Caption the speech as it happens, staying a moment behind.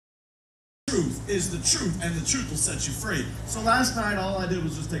truth is the truth, and the truth will set you free. So last night, all I did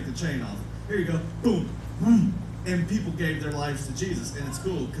was just take the chain off. Here you go, boom, boom. And people gave their lives to Jesus. And it's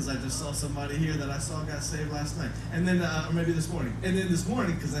cool, because I just saw somebody here that I saw got saved last night. And then, or maybe this morning. And then this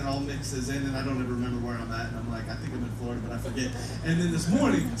morning, because that all mixes in, and I don't ever remember where I'm at. And I'm like, I think I'm in Florida, but I forget. And then this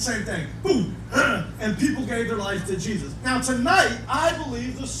morning, same thing, boom. And people gave their lives to Jesus. Now tonight, I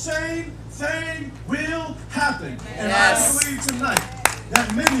believe the same thing will happen. And I believe tonight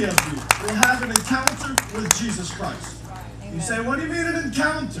that many of you will have an encounter with Jesus Christ. Amen. You say, what do you mean an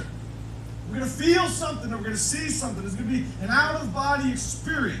encounter? We're going to feel something, or we're going to see something. It's going to be an out-of-body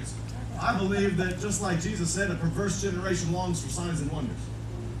experience. I believe that just like Jesus said, a perverse generation longs for signs and wonders.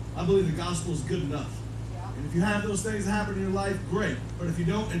 I believe the gospel is good enough. And if you have those things happen in your life, great. But if you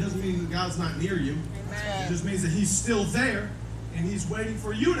don't, it doesn't mean that God's not near you. Amen. It just means that he's still there, and he's waiting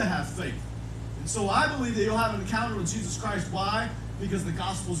for you to have faith. And so I believe that you'll have an encounter with Jesus Christ. Why? Because the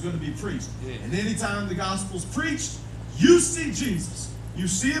gospel is going to be preached. Yeah. And anytime the gospel is preached, you see Jesus. You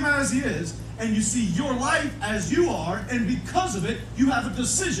see him as he is, and you see your life as you are, and because of it, you have a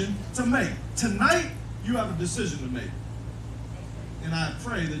decision to make. Tonight, you have a decision to make. And I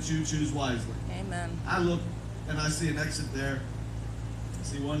pray that you choose wisely. Amen. I look, and I see an exit there. I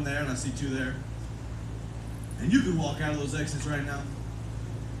see one there, and I see two there. And you could walk out of those exits right now.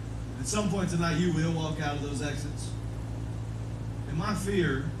 At some point tonight, you will walk out of those exits. And my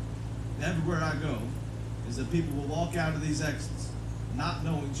fear, everywhere I go, is that people will walk out of these exits not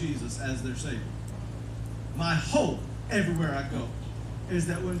knowing Jesus as their Savior. My hope everywhere I go is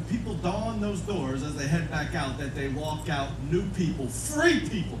that when people dawn those doors as they head back out, that they walk out new people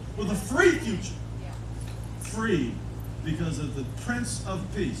with a free future. Free because of the Prince of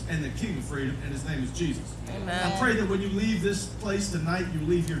Peace and the King of Freedom, and his name is Jesus. Amen. I pray that when you leave this place tonight, you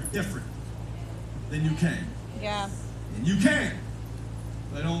leave here different than you came. Yeah. And you can,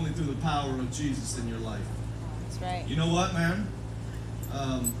 but only through the power of Jesus in your life. That's right. You know what, man?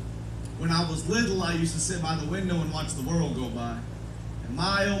 When I was little, I used to sit by the window and watch the world go by. And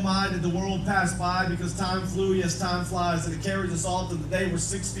my, oh my, did the world pass by, because time flew, yes, time flies, and it carries us all to the day we're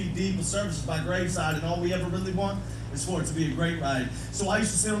 6 feet deep with services by graveside, and all we ever really want is for it to be a great ride. So I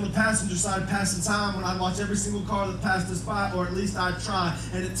used to sit on the passenger side passing time when I'd watch every single car that passed us by, or at least I'd try.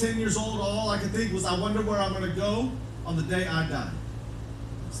 And at 10 years old, all I could think was, I wonder where I'm going to go on the day I die.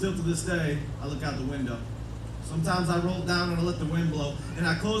 Still to this day, I look out the window. Sometimes I roll down and I let the wind blow. And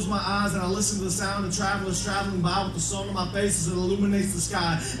I close my eyes and I listen to the sound of travelers traveling by with the sun on my face as it illuminates the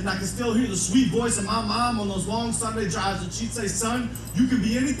sky. And I can still hear the sweet voice of my mom on those long Sunday drives. And she'd say, son, you can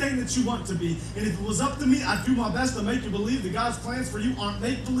be anything that you want to be. And if it was up to me, I'd do my best to make you believe that God's plans for you aren't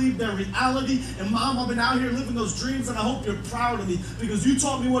make-believe, they're reality. And mom, I've been out here living those dreams, and I hope you're proud of me, because you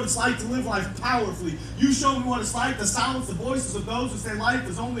taught me what it's like to live life powerfully. You showed me what it's like to silence the voices of those who say life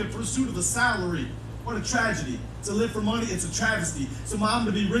is only a pursuit of a salary. What a tragedy. To live for money, it's a travesty. So mom,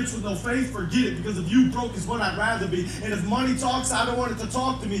 to be rich with no faith, forget it, because if you broke is what I'd rather be. And if money talks, I don't want it to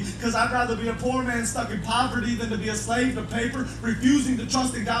talk to me, because I'd rather be a poor man stuck in poverty than to be a slave to paper, refusing to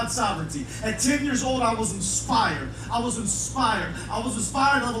trust in God's sovereignty. At 10 years old, I was inspired. I was inspired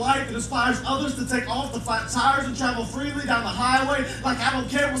to live a life that inspires others to take off the flat tires and travel freely down the highway like I don't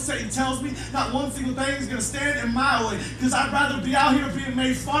care what Satan tells me. Not one single thing is going to stand in my way, because I'd rather be out here being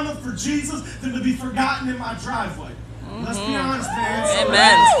made fun of for Jesus than to be forgotten in my driveway. Let's be honest, man. So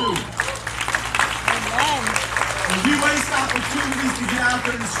Amen. Amen. When we waste opportunities to get out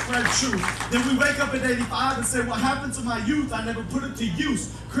there and spread truth, then we wake up at 85 and say, what happened to my youth? I never put it to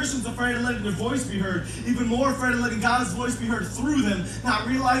use. Christians afraid of letting their voice be heard, even more afraid of letting God's voice be heard through them, not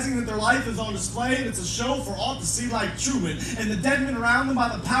realizing that their life is on display and it's a show for all to see, like Truman. And the dead men around them,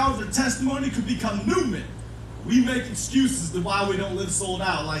 by the power of their testimony, could become new men. We make excuses to why we don't live sold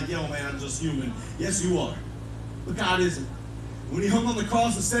out, like, yo, man, I'm just human. Yes, you are. But God isn't. When he hung on the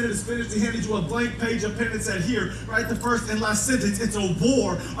cross and said it is finished, he handed you a blank page of pen and said, here, write the first and last sentence. It's a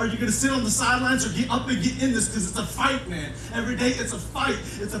war. Are you going to sit on the sidelines or get up and get in this? Because it's a fight, man. Every day it's a fight.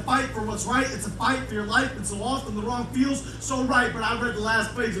 It's a fight for what's right. It's a fight for your life. And so often the wrong feels so right. But I read the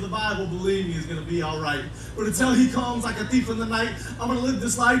last page of the Bible. Believe me, it's going to be all right. But until he comes like a thief in the night, I'm going to live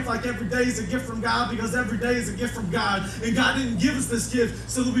this life like every day is a gift from God, because every day is a gift from God. And God didn't give us this gift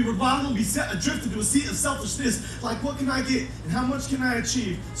so that we would bottle and be set adrift into a sea of selfishness. Like, what can I get? And how much can I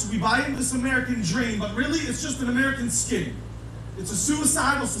achieve? So we buy into this American dream, but really it's just an American scheme. It's a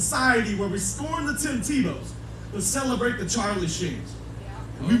suicidal society where we scorn the Tim Tebows but celebrate the Charlie Sheens.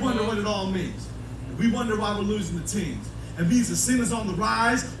 And we wonder what it all means. And we wonder why we're losing the teams. It means the sin is on the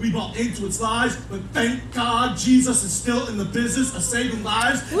rise. We bought into its lies, but thank God Jesus is still in the business of saving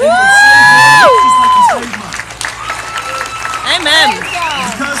lives. And he can save lives just like he saved mine. Amen.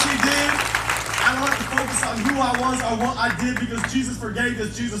 Because he did, by what I did because Jesus forgave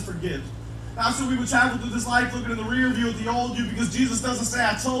us, Jesus forgives. Not so we would travel through this life looking in the rear view at the old you, because Jesus doesn't say,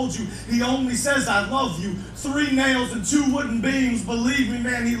 I told you. He only says, I love you. 3 nails and 2 wooden beams. Believe me,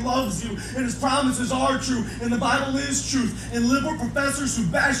 man, he loves you. And his promises are true. And the Bible is truth. And liberal professors who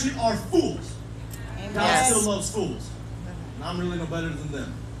bash it are fools. Amen. God still loves fools. And I'm really no better than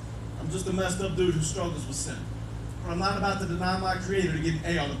them. I'm just a messed up dude who struggles with sin. But I'm not about to deny my Creator to get an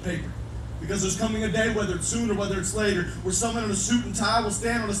A on the paper. Because there's coming a day, whether it's soon or whether it's later, where someone in a suit and tie will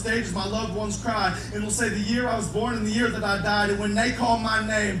stand on a stage as my loved ones cry and will say, the year I was born and the year that I died, and when they call my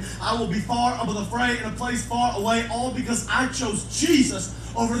name, I will be far above the fray in a place far away, all because I chose Jesus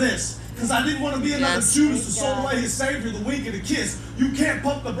over this. Because I didn't want to be another Judas who sold away his Savior the wink and a kiss. You can't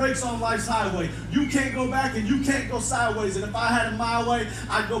pump the brakes on life's highway. You can't go back and you can't go sideways. And if I had it my way,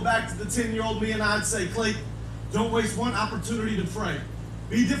 I'd go back to the 10-year-old me and I'd say, Clayton, don't waste one opportunity to pray.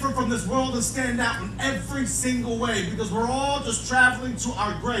 Be different from this world and stand out in every single way, because we're all just traveling to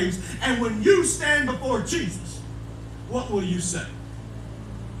our graves. And when you stand before Jesus, what will you say?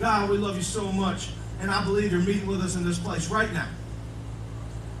 God, we love you so much, and I believe you're meeting with us in this place right now.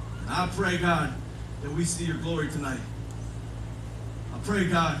 I pray, God, that we see your glory tonight. I pray,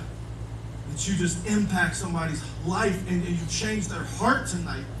 God, that you just impact somebody's life and you change their heart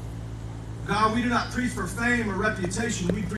tonight. God, we do not preach for fame or reputation. We preach